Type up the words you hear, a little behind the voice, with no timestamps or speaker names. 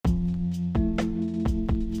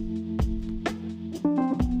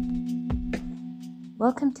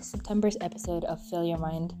Welcome to September's episode of Fill Your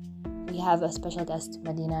Mind. We have a special guest,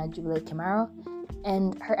 Madina Kimaro,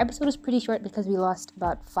 and her episode is pretty short because we lost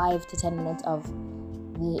about 5 to 10 minutes of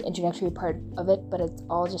the introductory part of it, but it's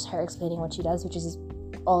all just her explaining what she does, which is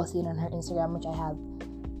all seen on her Instagram, which I have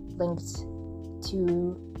linked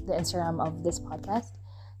to the Instagram of this podcast.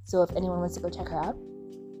 So if anyone wants to go check her out.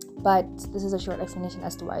 But this is a short explanation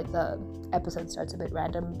as to why the episode starts a bit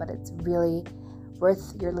random, but it's really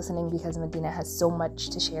worth your listening because Madina has so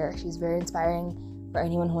much to share. She's very inspiring for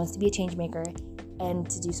anyone who wants to be a change maker and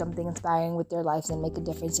to do something inspiring with their lives and make a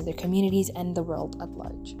difference in their communities and the world at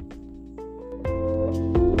large.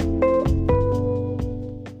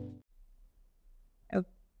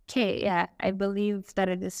 Okay, yeah, I believe that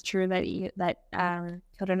it is true that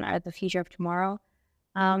children are the future of tomorrow.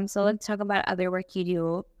 So let's talk about other work you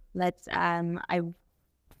do. I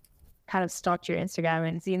kind of stalked your Instagram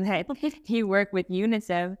and seen that you work with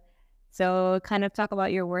UNICEF. So kind of talk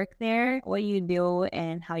about your work there, what you do,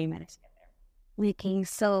 and how you manage to get there. Okay,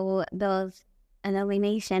 so there was a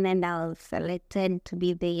nomination and I was selected to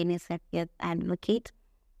be the UNICEF Youth Advocate.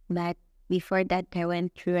 But before that, I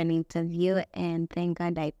went through an interview and thank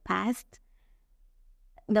God I passed.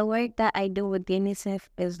 The work that I do with UNICEF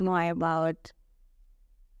is more about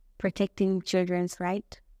protecting children's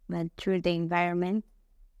rights, but through the environment.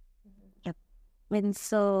 Yep. And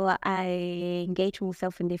so I engage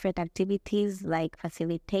myself in different activities like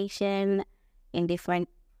facilitation in different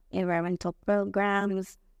environmental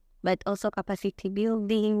programs, but also capacity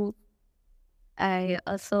building. I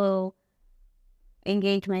also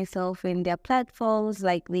engage myself in their platforms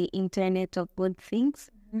like the Internet of Good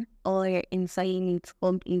Things, or in Swahili it's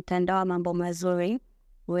called Mtandao wa Mambo Mazuri,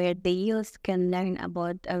 where the youth can learn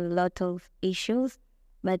about a lot of issues,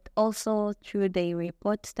 but also through the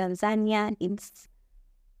Report Tanzania. It's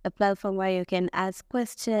a platform where you can ask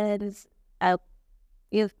questions.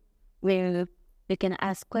 You can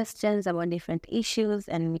ask questions about different issues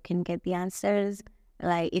and you can get the answers.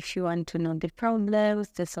 Like if you want to know the problems,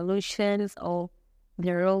 the solutions, or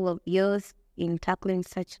the role of youth in tackling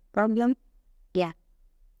such problem. Yeah.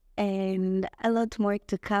 And a lot more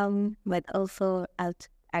to come, but also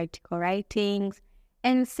article writings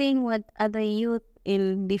and seeing what other youth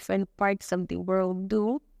in different parts of the world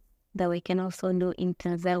do that we can also do in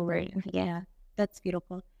Tanzania. Yeah, that's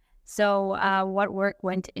beautiful. So what work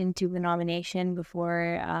went into the nomination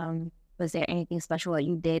before? Was there anything special that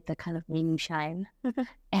you did that kind of made you shine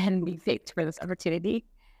and be picked for this opportunity?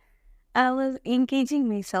 I was engaging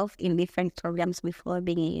myself in different programs before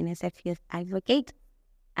being a UNICEF Youth Advocate.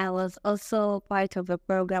 I was also part of a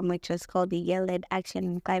program which was called the Year-Led Action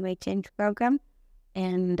and Climate Change Program.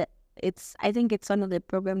 And I think it's one of the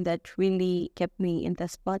programs that really kept me in the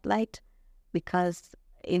spotlight because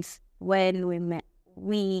it's when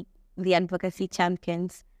the advocacy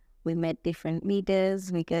champions, we met different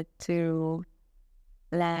leaders, we get to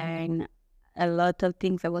learn a lot of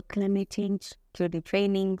things about climate change through the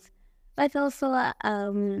trainings. But also,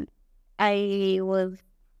 I was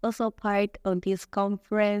also part of this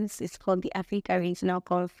conference. It's called the Africa Regional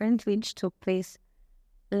Conference, which took place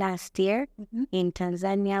last year in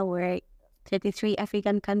Tanzania, where 33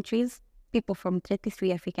 African countries, people from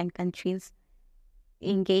 33 African countries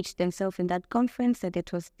engaged themselves in that conference. And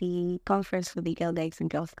it was the conference for the Girl Guides and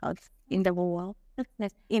Girl Scouts in the whole world,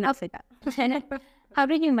 in Africa. How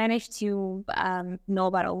did you manage to know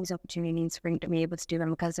about all these opportunities for you to be able to do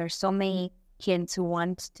them? Because there's so many kids who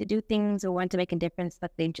want to do things or want to make a difference,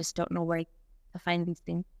 but they just don't know where to find these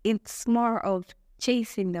things. It's more of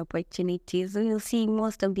chasing the opportunities. You'll see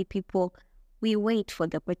most of the people, we wait for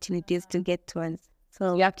the opportunities to get to us.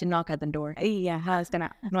 So you have to knock at the door. Yeah, no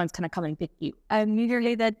one's gonna come and pick you. I'm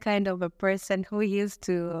usually that kind of a person who used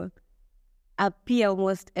to appear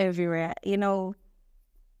almost everywhere. You know,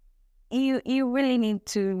 you really need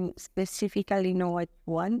to specifically know what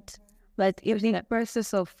you want. But if in the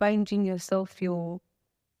process of finding yourself, you'll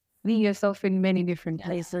be yourself in many different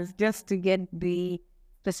places just to get the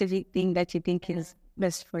specific thing that you think is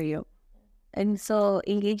best for you. And so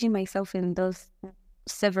engaging myself in those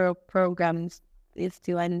several programs is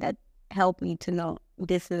the one that helped me to know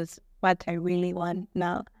this is what I really want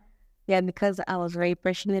now. Yeah, because I was very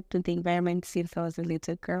passionate to the environment since I was a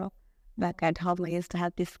little girl. Back at home, I used to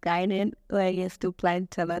have this garden where I used to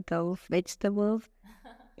plant a lot of vegetables.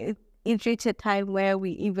 It reached a time where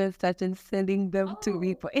we even started selling them to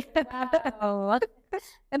people. Wow.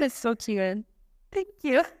 That is so cute. Thank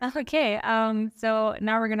you. Okay, so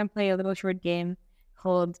now we're gonna play a little short game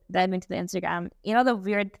called Dive Into the Instagram. You know, the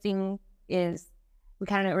weird thing is we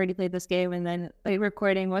kind of already played this game and then the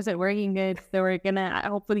recording wasn't working good, so we're gonna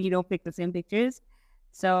hopefully you don't pick the same pictures.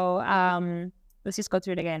 So let's just go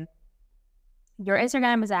through it again. Your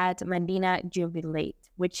Instagram is at Madina Jubilate,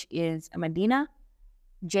 which is Madina,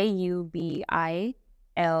 Jubilate,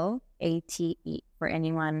 for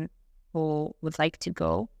anyone who would like to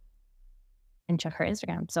go and check her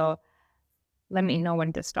Instagram. So let me know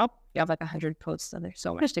when to stop. You have like 100 posts, so there's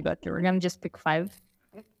so much to go through. We're going to just pick 5.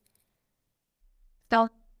 So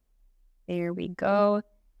there we go.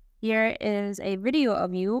 Here is a video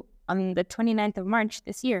of you on the 29th of March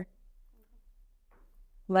this year.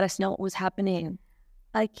 Let us know what was happening.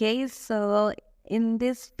 Okay, so in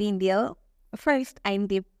this video, first, I'm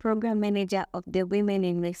the program manager of the Women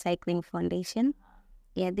in Recycling Foundation.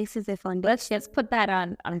 Yeah, this is a foundation. Let's just put that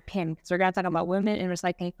on pin. So we're going to talk about Women in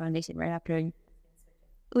Recycling Foundation right after.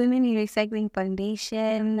 Women in Recycling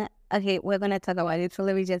Foundation. Okay, we're going to talk about it. So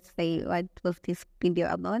let me just say what was this video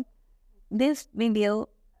about. This video,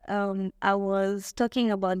 I was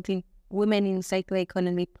talking about the Women in Circular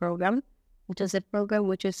Economy program, which is a program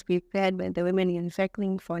which was prepared by the Women in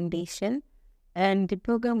Recycling Foundation. And the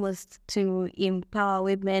program was to empower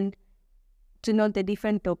women to know the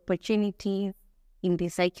different opportunities in the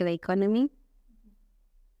circular economy.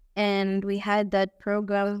 And we had that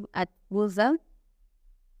program at Buza,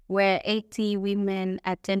 where 80 women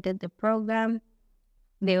attended the program.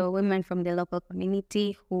 They were women from the local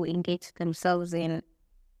community who engaged themselves in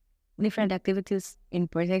different activities in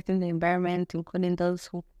protecting the environment, including those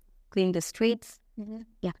who clean the streets.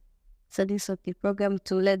 Yeah. So this was the program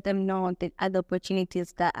to let them know the other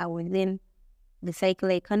opportunities that are within the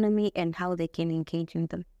circular economy and how they can engage in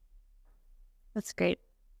them. That's great.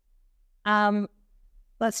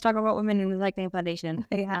 Let's talk about Women in Recycling Foundation.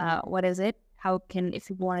 What is it? How can, if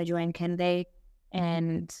people want to join, can they?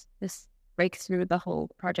 And this breaks through the whole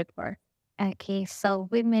project bar. Okay, so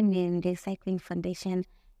Women in Recycling Foundation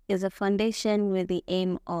is a foundation with the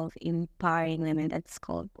aim of empowering women. That's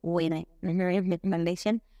called Women in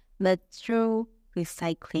Foundation, but through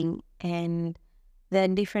recycling. And there are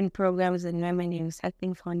different programs in Women in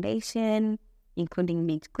Recycling Foundation, including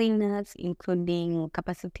beach cleanups, including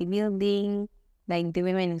capacity building, like the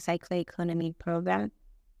Women in Circular Economy program.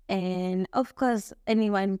 And of course,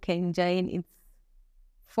 anyone can join. It's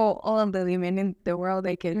for all the women in the world.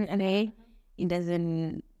 They can, it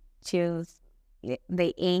doesn't choose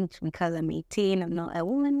the age because I'm 18. I'm not a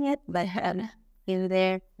woman yet, but in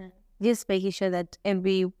there, just making sure that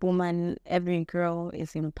every woman, every girl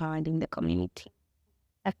is empowered in the community.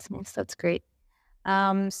 That's nice. That's great.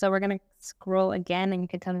 So we're gonna scroll again, and you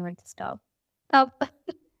can tell me when to stop. Stop.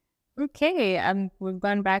 Okay. We've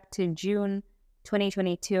gone back to June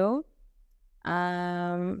 2022.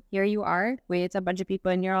 Here you are with a bunch of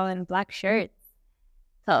people, and you're all in black shirts.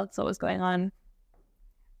 Tell us what was going on.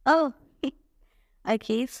 Oh,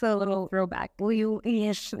 okay. So A little throwback.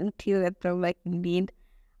 Yes, until a throwback indeed.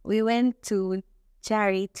 We went to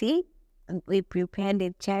charity. We prepared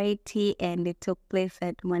a charity, and it took place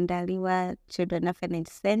at Mandaliwa Children Orphanage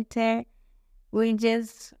Center. We're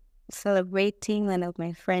just celebrating one of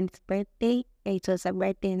my friend's birthday. It was a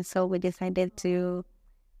birthday, and so we decided to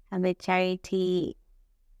have a charity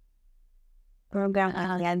program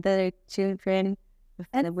with the other children to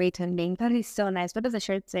celebrate her name. That is so nice. What does the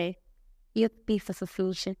shirt say? Youth Peace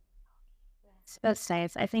Association. That's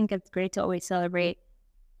nice. I think it's great to always celebrate,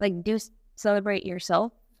 like, celebrate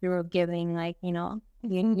yourself through giving, like,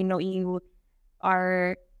 you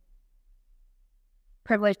are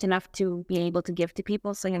privileged enough to be able to give to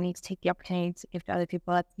people, so you need to take the opportunity to give to other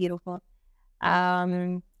people. That's beautiful.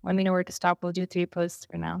 Let me know where to stop. We'll do 3 posts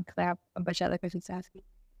for now because I have a bunch of other questions to ask you.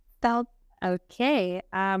 Stop. Okay.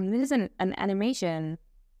 This is an animation,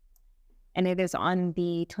 and it is on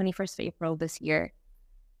the 21st of April this year.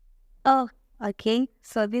 Oh, okay.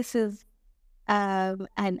 So this is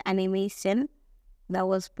an animation that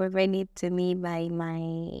was provided to me by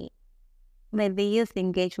the youth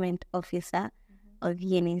engagement officer of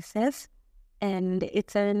UNICEF, and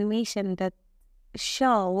it's an animation that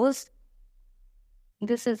shows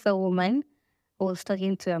this is a woman who was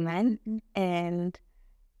talking to a man, and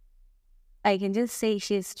I can just say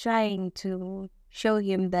she's trying to show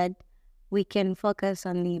him that we can focus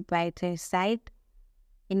on the brighter side.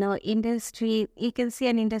 Industry, you can see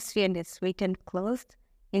an industry and it's written closed.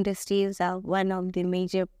 Industries are one of the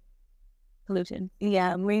major pollution.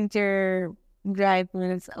 Yeah, major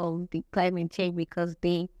drivers of the climate change because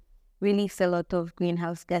they release a lot of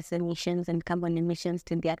greenhouse gas emissions and carbon emissions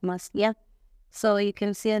to the atmosphere. So you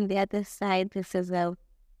can see on the other side, this is a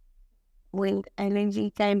wind energy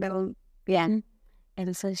kind of, And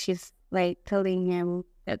so she's like telling him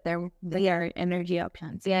that there are energy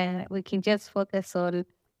options. Yeah, we can just focus on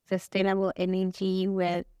sustainable energy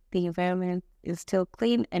where the environment is still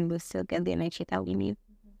clean and we still get the energy that we need.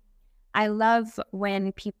 I love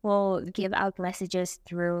when people give out messages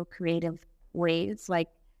through creative ways, like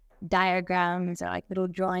diagrams or like little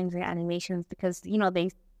drawings or animations, because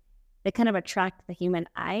they kind of attract the human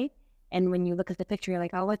eye. And when you look at the picture, you're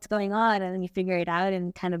like, oh, what's going on? And then you figure it out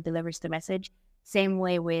and kind of delivers the message. Same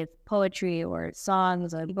way with poetry or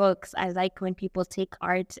songs or books. I like when people take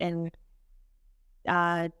art and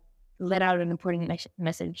let out an important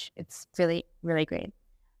message. It's really, really great.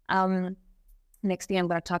 Next thing I'm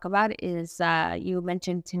going to talk about is you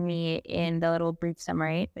mentioned to me in the little brief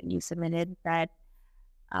summary that you submitted that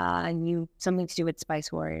something to do with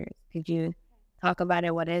Spice Warriors. Could you talk about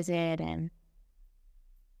it? What is it? And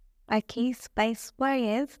Okay, Spice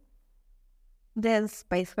Warriors. There's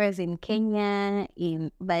Spice Warriors in Kenya,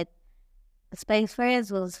 but Spice Warriors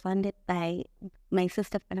was founded by my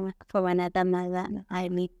sister from another mother,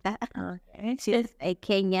 Anita. okay. She's a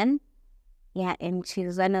Kenyan. Yeah, and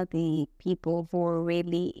she's one of the people who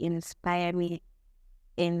really inspire me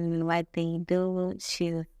in what they do.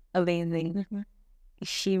 She's amazing.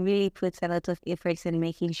 She really puts a lot of efforts in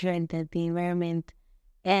making sure that the environment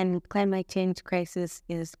and climate change crisis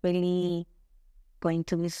is really going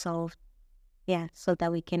to be solved. Yeah, so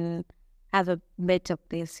that we can have a better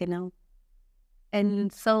place,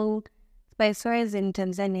 And so Spice Warriors in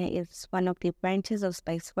Tanzania is one of the branches of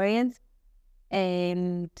Spice Warriors.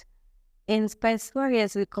 And in Spice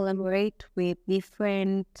Warriors, we collaborate with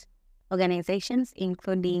different organizations,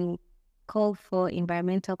 including Call for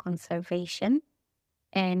Environmental Conservation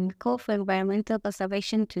and Call for Environmental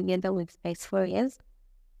Conservation together with Spice Warriors.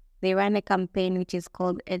 They run a campaign which is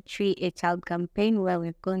called A Tree, a Child campaign, where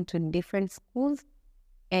we've gone to different schools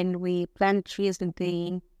and we plant trees with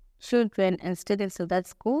the children and students of that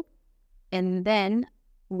school. And then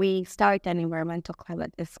we start an environmental club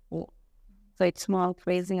at the school. So it's more of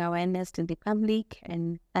raising awareness to the public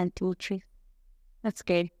and planting trees. That's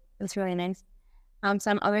great. That's really nice.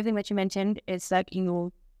 Some other thing that you mentioned is that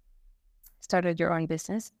you started your own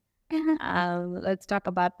business. Let's talk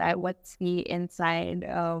about that. What's the inside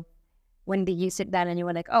of when did you sit down and you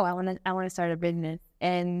were like, oh, I want to start a business?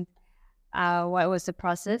 And what was the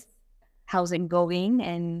process? How's it going?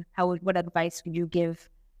 And what advice would you give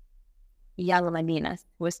young Latinas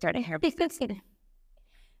who is starting her business?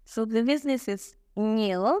 So the business is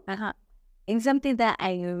new. It's something that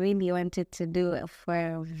I really wanted to do for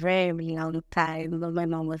a very long time. But my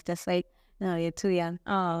mom was just like, no, you're too young.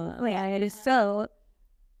 Oh, yeah. So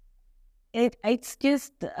it's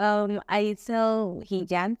just, I sell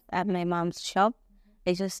hijabs at my mom's shop.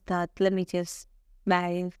 I just thought, let me just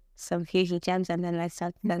buy some few hijabs and then I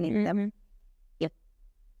start selling them. Yep.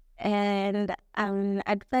 And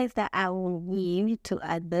advice that I will give to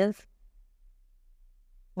others,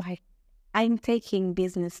 like, I'm taking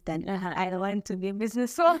business then. I don't want to be a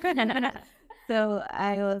businesswoman. So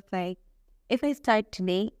I was like, if I start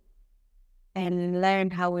today and learn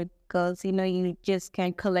how it goes, you just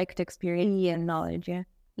can collect experience and knowledge. Yeah,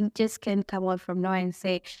 you just can't come out from now and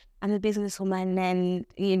say, I'm a businesswoman, and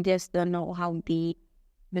you just don't know how the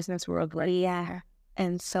business world works. Yeah.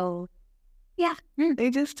 And so, yeah, I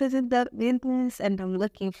just started that business and I'm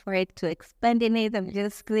looking forward to expanding it. I'm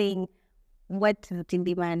just seeing what is the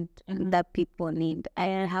demand that people need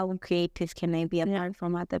and how creative can I be apart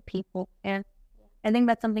from other people. Yeah. I think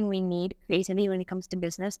that's something we need, creativity, when it comes to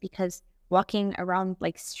business, because walking around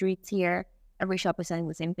like streets here, every shop is selling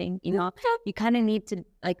the same thing. You kind of need to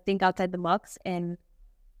like think outside the box and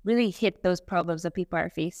really hit those problems that people are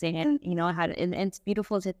facing, and and it's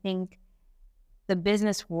beautiful to think the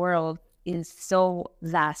business world is so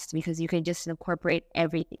vast because you can just incorporate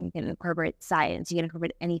everything. You can incorporate science, you can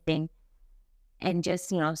incorporate anything, and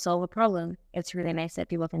just solve a problem. It's really nice that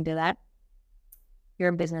people can do that. You're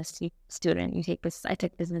a business student. You take business. I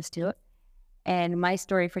took business too. And my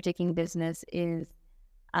story for taking business is,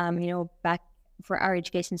 back for our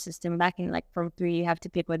education system, back in like Form 3, you have to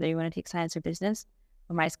pick whether you want to take science or business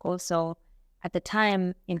for my school. So at the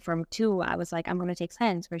time in Form 2, I was like, I'm going to take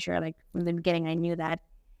science for sure. Like from the beginning, I knew that.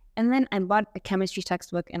 And then I bought a chemistry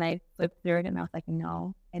textbook and I flipped through it and I was like,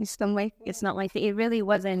 no, it's not my thing. It really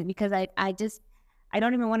wasn't, because I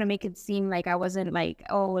don't even want to make it seem like I wasn't like,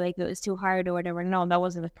 oh, like it was too hard or whatever. No, that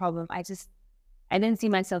wasn't the problem. I didn't see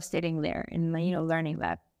myself sitting there and, learning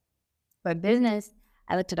that. But business,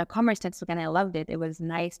 I looked at a commerce textbook and I loved it. It was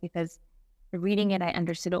nice because reading it, I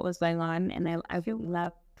understood what was going on, and I would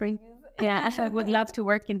love I would love to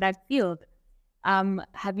work in that field.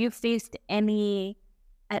 Have you faced any,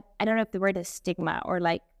 I don't know if the word is stigma, or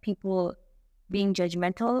like people being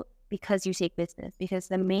judgmental because you take business? Because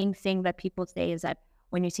the main thing that people say is that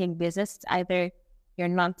when you take business, it's either you're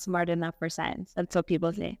not smart enough for science. That's what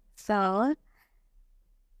people say. So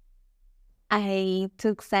I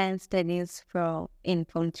took science studies in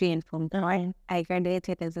Form 3 and Form 4. I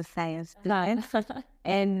graduated as a science student.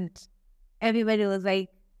 And everybody was like,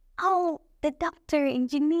 oh, the doctor,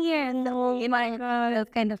 engineer, my God, those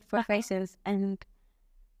kind of professions. And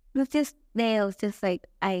it was just there, I was just like,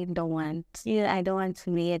 I don't want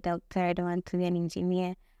to be a doctor, I don't want to be an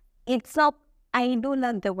engineer. It's not, I do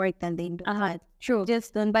love the work that they do, but True.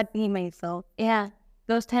 just don't but me myself. Yeah.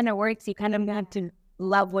 Those kind of works, you kind of have to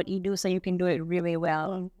love what you do so you can do it really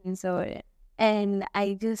well. And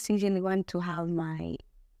I just usually want to have my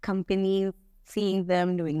company, seeing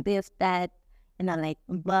them doing this, that, and I'm like,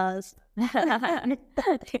 buzz.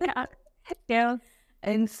 Yeah.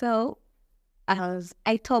 And so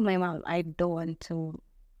I told my mom I don't want to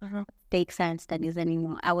take science studies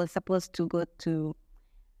anymore. I was supposed to go to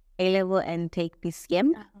A level and take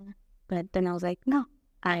PCM, but then I was like, no,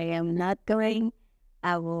 I am not going.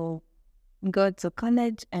 I will go to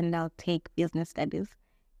college and I'll take business studies.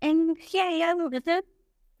 And here I am with it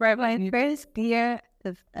for my first year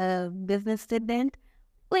as a business student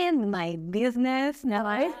with my business. Now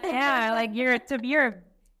Yeah, like you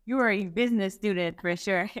are a business student for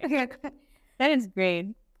sure. That is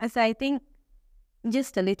great. So I think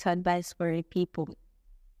just a little advice for people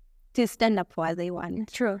to stand up for what they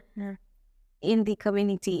want. True. Yeah. In the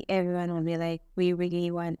community, everyone will be like, we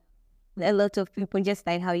really want. A lot of people, just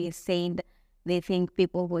like how you said, they think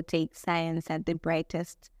people who take science are the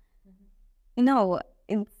brightest. No,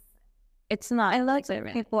 it's not. A lot of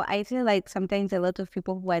people, I feel like sometimes a lot of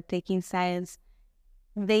people who are taking science,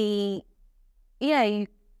 a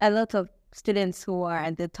lot of students who are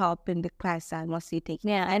at the top in the class are mostly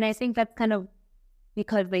taking. Yeah, and I think that's kind of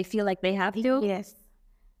because they feel like they have to. Yes.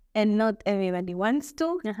 And not everybody wants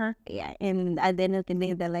to. Uh-huh. Yeah, and at the end of the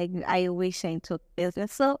day, they're like, I wish I took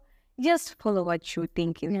business. So just follow what you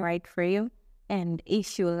think is right for you. And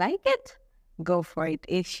if you like it, go for it.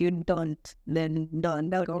 If you don't, then don't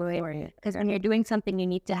go for it. Because when you're doing something, you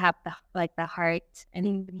need to have the heart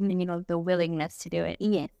and the willingness to do it.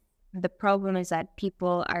 Yes. The problem is that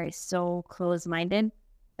people are so close-minded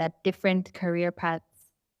that different career paths,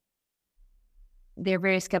 they're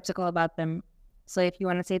very skeptical about them. So if you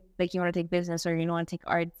want to say you want to take business or you want to take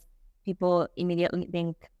arts, people immediately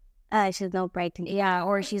think, she's not bright. Yeah,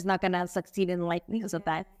 or she's not gonna succeed in life because of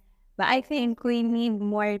that. But I think we need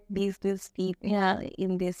more business people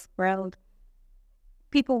in this world.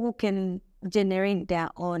 People who can generate their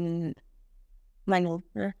own money,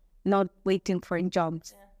 not waiting for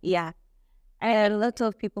jobs. Yeah. And a lot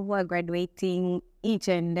of people who are graduating each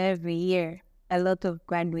and every year. A lot of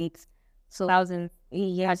graduates. So Thousands.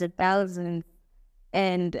 Yes, thousands.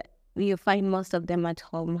 And you find most of them at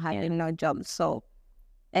home having no jobs. So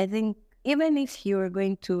I think even if you're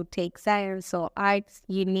going to take science or arts,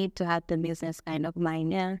 you need to have the business kind of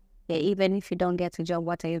mind. Yeah. Even if you don't get a job,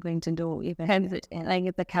 what are you going to do? Like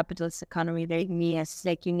it's a capitalist economy, there yes,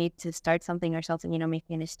 like you need to start something yourself and make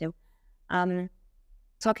an initiative.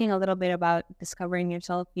 Talking a little bit about discovering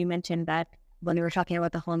yourself, you mentioned that when we were talking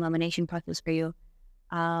about the whole nomination process for you,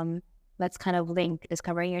 let's kind of link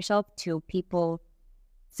discovering yourself to people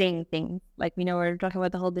saying things. Like we're talking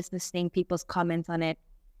about the whole business thing, people's comments on it.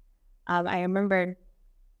 I remember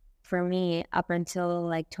for me, up until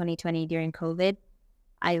like 2020 during COVID,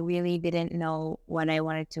 I really didn't know what I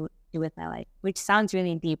wanted to do with my life, which sounds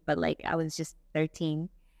really deep, but like I was just 13.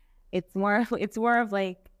 It's more of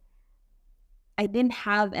like, I didn't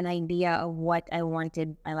have an idea of what I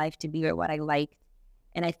wanted my life to be or what I liked.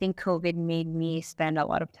 And I think COVID made me spend a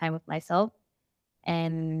lot of time with myself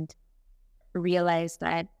and realize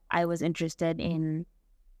that I was interested in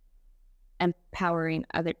empowering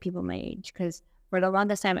other people my age. Because for the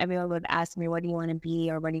longest time, everyone would ask me, what do you want to be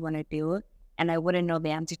or what do you want to do? And I wouldn't know the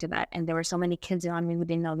answer to that. And there were so many kids around me who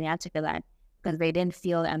didn't know the answer to that because they didn't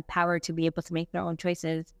feel empowered to be able to make their own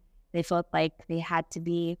choices. They felt like they had to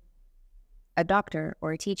be a doctor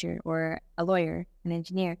or a teacher or a lawyer, an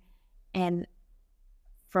engineer. And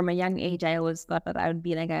from a young age, I always thought that I would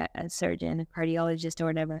be like a surgeon, a cardiologist or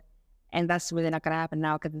whatever. And that's really not going to happen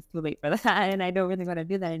now because it's too late for that. And I don't really want to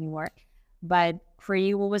do that anymore. But for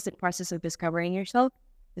you, what was the process of discovering yourself,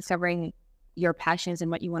 discovering your passions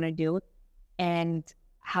and what you want to do? And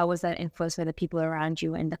how was that influenced by the people around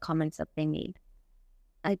you and the comments that they made?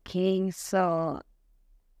 Okay, so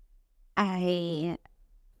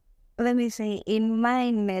let me say, in my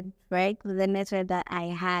network, the network that I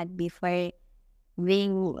had before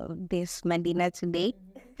being this Madina today,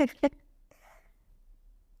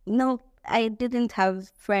 no, I didn't have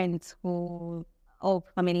friends or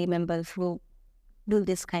family members who do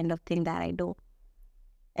this kind of thing that I do.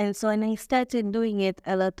 And so when I started doing it,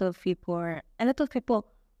 a lot of people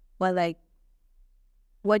were like,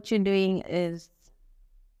 what you're doing is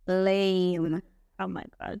lame. Oh my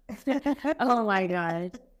God. Oh my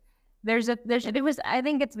God. I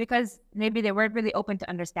think it's because maybe they weren't really open to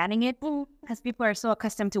understanding it, because people are so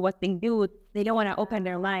accustomed to what they do, they don't want to open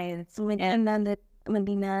their minds. And then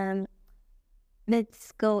Madina,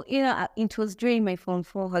 let's go. It was during my Form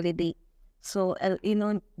 4 holiday. So,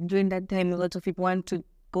 during that time, a lot of people want to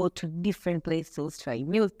go to different places, try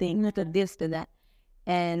new things, to this, to that.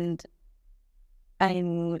 And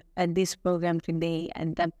I'm at this program today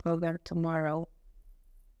and that program tomorrow.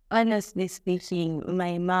 Honestly speaking,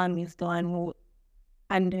 my mom is the one who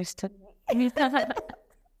understood me.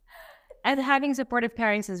 And having supportive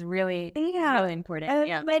parents is really, really important.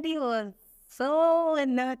 Everybody was so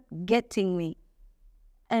not getting me.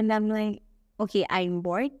 And I'm like, okay, I'm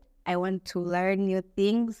bored. I want to learn new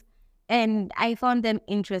things. And I found them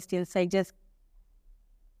interesting. So I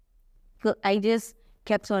just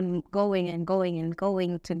kept on going and going and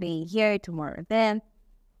going, today here, tomorrow then.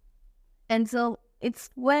 And so it's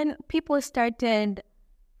when people started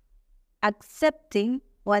accepting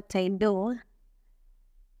what I do.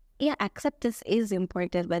 Yeah, acceptance is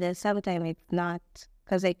important, but then sometimes it's not,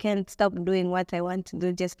 because I can't stop doing what I want to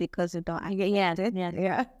do just because you don't get it.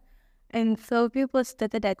 Yeah. And so people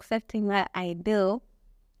started accepting what I do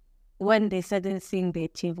when they started seeing the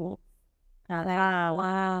achievement.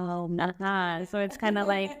 Wow. So it's kind of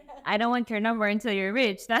like, I don't want your number until you're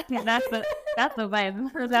rich. That's the vibe. That's the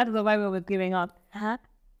vibe I was giving up.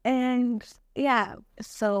 And yeah,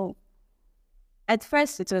 so at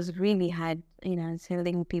first it was really hard,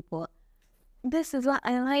 telling people, this is what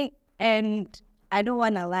I like. And I don't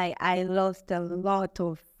want to lie, I lost a lot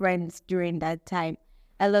of friends during that time.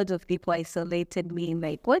 A lot of people isolated me,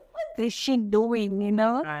 like, what is she doing,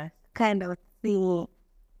 kind of thing.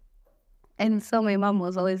 And so my mom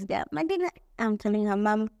was always there. I'm telling her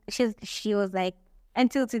mom, she was like,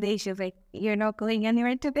 until today, she was like, you're not going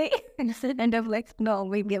anywhere today? And I'm like, no,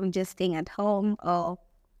 maybe I'm just staying at home. Or,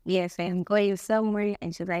 yes, I'm going somewhere.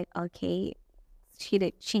 And she's like, okay. She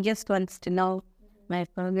just wants to know my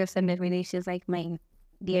progress and everything. She's like, my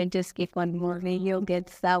dear, just keep on moving. You'll get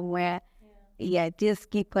somewhere. Yeah,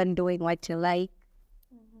 just keep on doing what you like.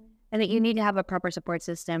 I think you need to have a proper support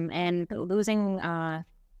system. And losing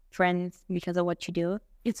friends because of what you do,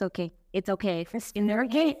 it's okay. It's okay.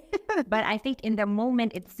 Okay. But I think in the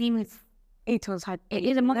moment, it seems... It was hard. It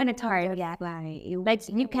is a moment, it's hard. Yeah. Like,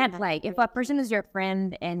 you can't, if a person is your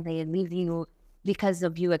friend and they leave you because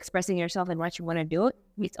of you expressing yourself and what you want to do,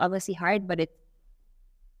 it's obviously hard, but it's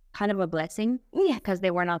kind of a blessing. Yeah. Because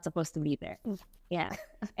they were not supposed to be there. Yeah.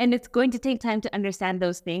 And it's going to take time to understand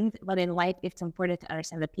those things. But in life, it's important to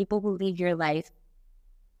understand that people who leave your life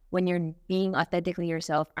when you're being authentically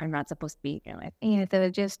yourself are not supposed to be in your life. Yeah, they were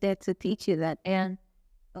just there to teach you that. And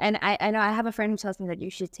I know I have a friend who tells me that you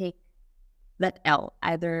should take that L,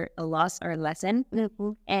 either a loss or a lesson.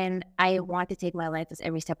 Mm-hmm. And I want to take my life as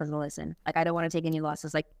every step as a lesson. Like, I don't want to take any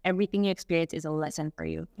losses. Like, everything you experience is a lesson for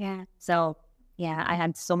you. Yeah. So, yeah, I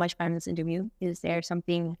had so much fun in this interview. Is there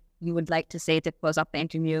something you would like to say to close up the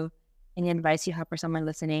interview? Any advice you have for someone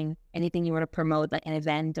listening? Anything you want to promote, like an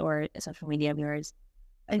event or a social media of yours?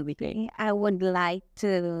 That would be great. I would like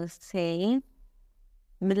to say,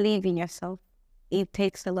 believe in yourself. It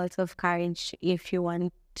takes a lot of courage if you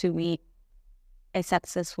want to be a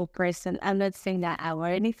successful person. I'm not saying that I'm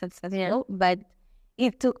already successful, but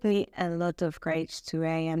it took me a lot of courage to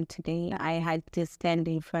where I am today. I had to stand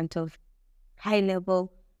in front of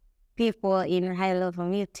high-level people in high-level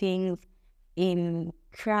meetings, in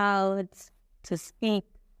crowds, to speak.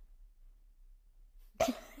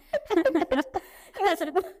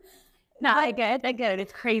 No, I get it.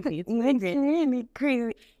 It's crazy. It's really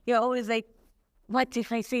crazy. You're always like, what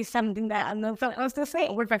if I say something that I'm not supposed to say?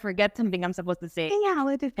 What if I forget something I'm supposed to say? Yeah,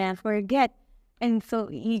 what if I forget? And so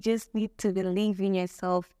you just need to believe in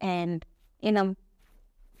yourself and,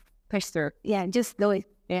 push through. Yeah, just do it.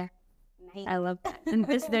 Yeah. Nice. I love that. And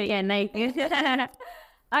just do it. Yeah, nice.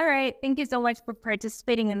 All right. Thank you so much for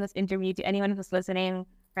participating in this interview. To anyone who's listening,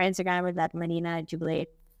 our Instagram is at Madina Jubilate.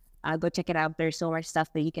 Go check it out. There's so much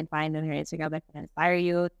stuff that you can find on her Instagram that can inspire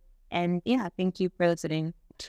you. And yeah, thank you for listening.